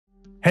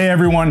Hey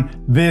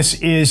everyone,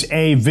 this is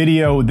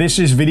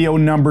video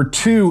number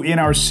 2 in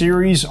our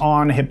series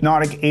on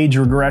hypnotic age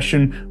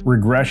regression,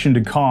 regression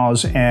to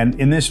cause. And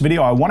in this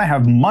video, I want to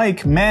have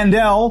Mike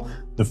Mandel,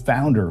 the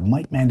founder of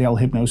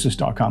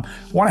MikeMandelHypnosis.com.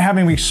 I want to have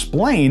him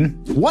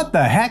explain what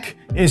the heck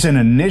is an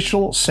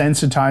initial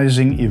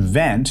sensitizing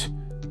event,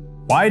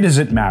 why does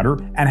it matter,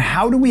 and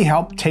how do we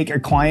help take a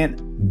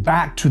client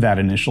back to that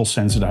initial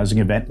sensitizing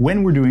event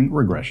when we're doing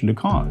regression to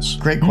cause?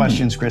 Great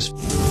questions, Chris.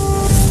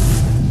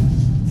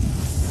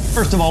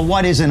 First of all,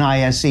 what is an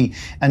ISE,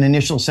 an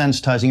initial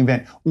sensitizing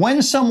event?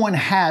 When someone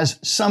has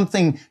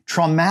something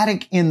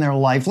traumatic in their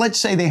life, let's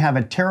say they have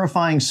a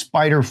terrifying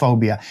spider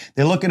phobia.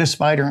 They look at a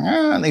spider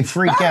and they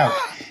freak out.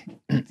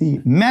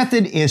 The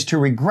method is to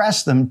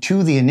regress them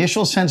to the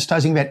initial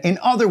sensitizing event. In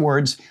other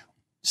words,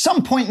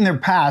 some point in their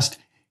past,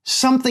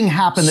 something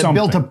happened that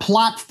built a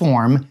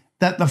platform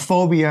that the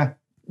phobia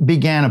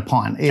began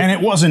upon. And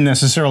it wasn't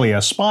necessarily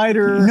a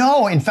spider?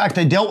 No, in fact,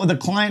 I dealt with a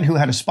client who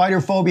had a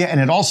spider phobia, and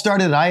it all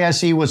started at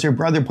ISE was her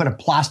brother put a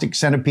plastic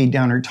centipede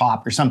down her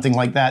top or something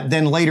like that.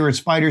 Then later a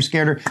spider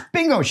scared her.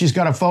 Bingo, she's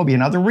got a phobia.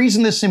 Now the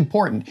reason this is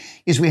important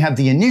is we have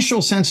the initial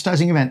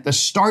sensitizing event, the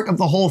start of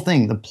the whole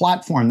thing, the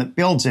platform that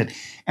builds it.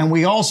 And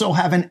we also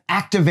have an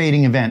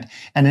activating event.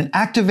 And an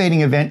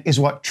activating event is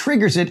what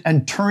triggers it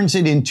and turns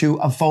it into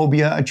a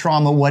phobia, a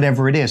trauma,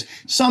 whatever it is.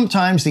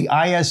 Sometimes the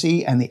ISE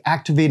and the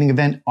activating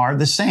event are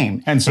the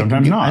same. And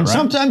sometimes not, And right?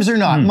 sometimes they're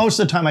not. Most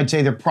of the time, I'd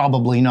say they're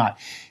probably not.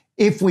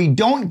 If we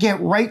don't get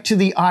right to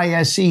the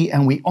ISE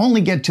and we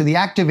only get to the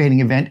activating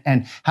event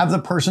and have the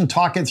person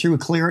talk it through,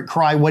 clear it,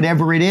 cry,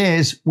 whatever it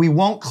is, we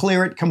won't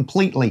clear it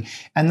completely.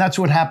 And that's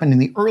what happened in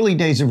the early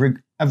days of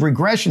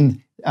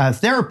regression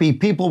therapy.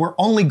 People were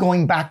only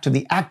going back to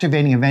the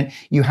activating event.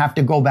 You have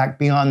to go back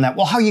beyond that.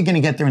 Well, how are you going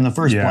to get there in the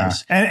first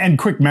place? And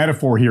quick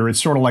metaphor here, it's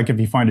sort of like if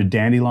you find a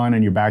dandelion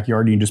in your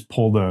backyard and you just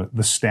pull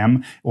the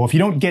stem. Well, if you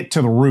don't get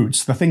to the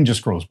roots, the thing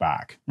just grows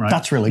back, right?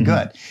 That's really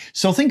good.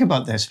 So think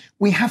about this.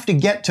 We have to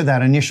get to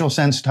that initial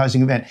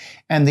sensitizing event.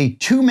 And the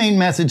two main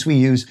methods we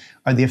use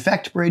are the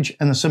affect bridge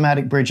and the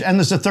somatic bridge. And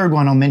there's a third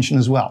one I'll mention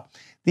as well.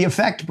 The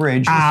affect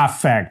bridge.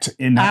 Affect,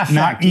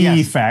 not yes.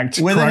 effect.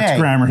 With correct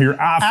grammar here.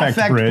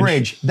 Affect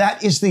bridge.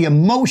 That is the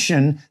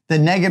emotion, the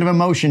negative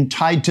emotion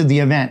tied to the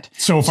event.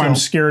 So if I'm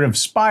scared of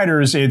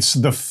spiders, it's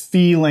the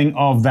feeling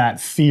of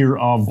that fear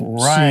of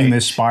seeing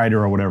this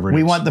spider or whatever it is.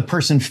 We want the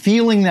person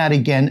feeling that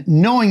again,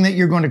 knowing that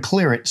you're going to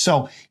clear it.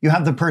 So you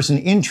have the person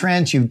in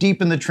trance, you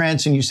deepen the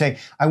trance, and you say,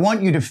 I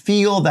want you to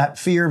feel that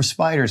fear of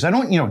spiders. I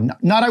don't,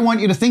 not I want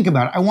you to think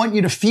about it. I want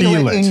you to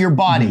feel it in your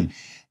body.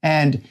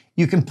 And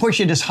you can push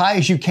it as high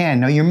as you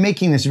can. Now you're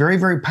making this very,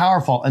 very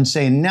powerful and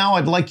saying, now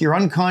I'd like your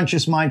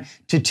unconscious mind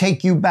to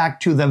take you back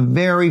to the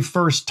very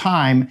first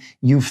time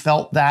you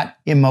felt that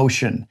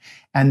emotion.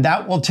 And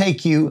that will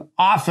take you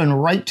often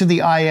right to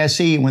the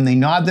ISE. When they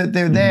nod that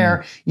they're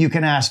there, you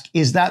can ask,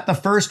 is that the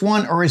first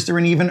one or is there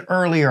an even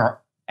earlier?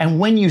 And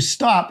when you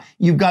stop,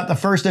 you've got the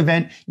first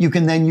event. You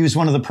can then use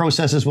one of the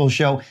processes we'll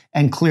show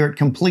and clear it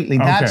completely.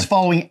 That's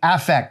following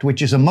affect,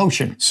 which is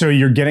emotion. So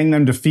you're getting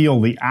them to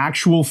feel the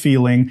actual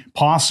feeling,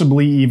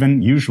 possibly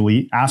even,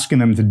 usually, asking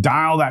them to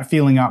dial that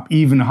feeling up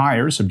even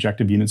higher,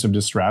 subjective units of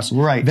distress.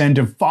 Right. Then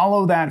to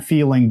follow that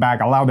feeling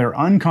back, allow their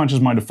unconscious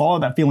mind to follow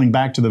that feeling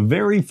back to the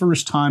very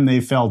first time they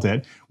felt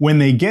it. When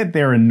they get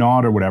there and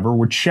nod or whatever,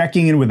 we're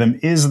checking in with them.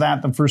 Is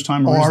that the first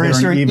time or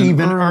is there an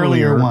even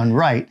earlier one?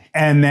 Right.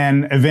 And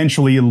then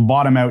eventually you'll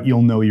bottom out,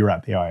 you'll know you're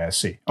at the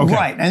ISE. Okay.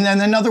 Right. And then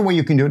another way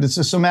you can do it is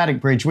the somatic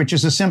bridge, which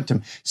is a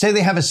symptom. Say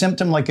they have a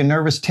symptom like a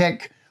nervous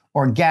tic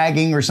or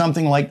gagging or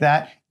something like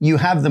that. You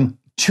have them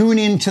tune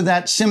into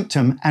that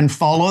symptom and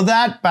follow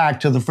that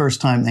back to the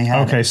first time they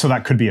had it. Okay, so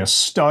that could be a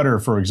stutter,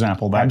 for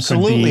example. That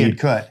absolutely, it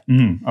could.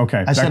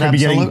 Okay. I said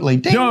absolutely.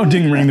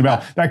 Ding, ring the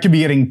bell. That could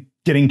be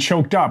getting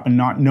choked up and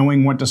not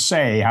knowing what to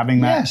say,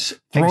 having that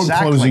throat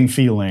closing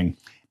feeling.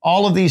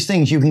 All of these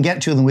things, you can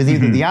get to them with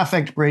either the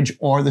affect bridge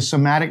or the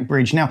somatic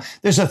bridge. Now,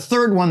 there's a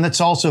third one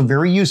that's also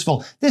very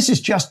useful. This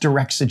is just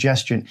direct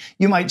suggestion.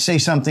 You might say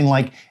something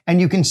like, and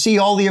you can see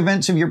all the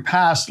events of your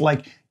past,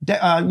 like,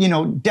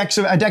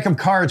 a deck of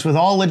cards with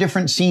all the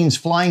different scenes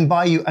flying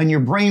by you, and your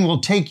brain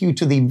will take you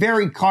to the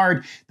very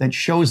card that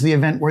shows the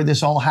event where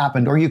this all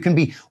happened. Or you can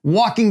be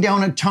walking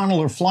down a tunnel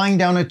or flying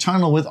down a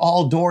tunnel with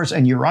all doors,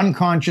 and your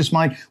unconscious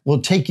mind will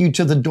take you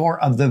to the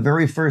door of the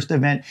very first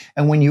event.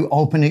 And when you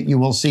open it, you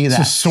will see that.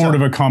 It's sort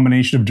of a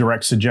combination of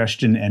direct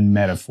suggestion and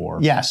metaphor.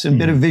 Yes, a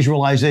bit of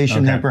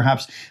visualization there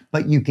perhaps,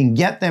 but you can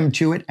get them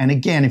to it. And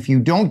again, if you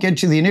don't get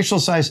to the initial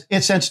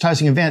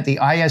sensitizing event, the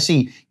ISE,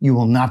 you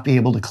will not be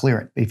able to clear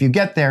it. If you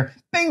get there,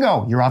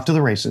 bingo, you're off to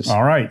the races.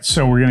 All right,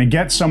 so we're going to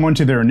get someone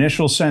to their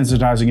initial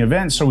sensitizing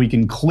event so we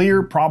can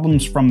clear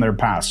problems from their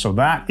past. So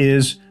that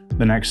is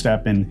the next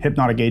step in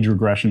hypnotic age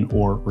regression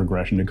or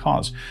regression to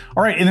cause.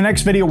 All right, in the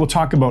next video, we'll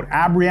talk about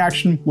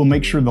abreaction. We'll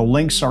make sure the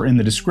links are in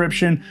the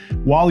description.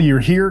 While you're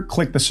here,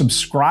 click the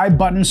subscribe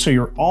button so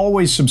you're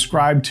always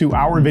subscribed to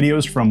our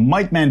videos from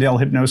Mike Mandel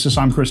Hypnosis.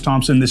 I'm Chris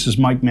Thompson. This is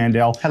Mike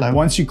Mandel. Hello.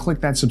 Once you click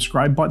that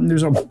subscribe button,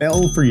 there's a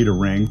bell for you to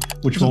ring,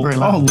 which will,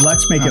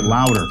 let's make it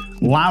louder.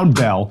 Loud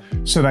bell,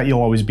 so that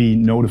you'll always be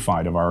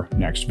notified of our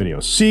next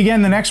videos. See you again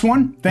in the next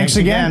one. Thanks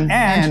again,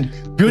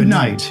 and good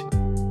night.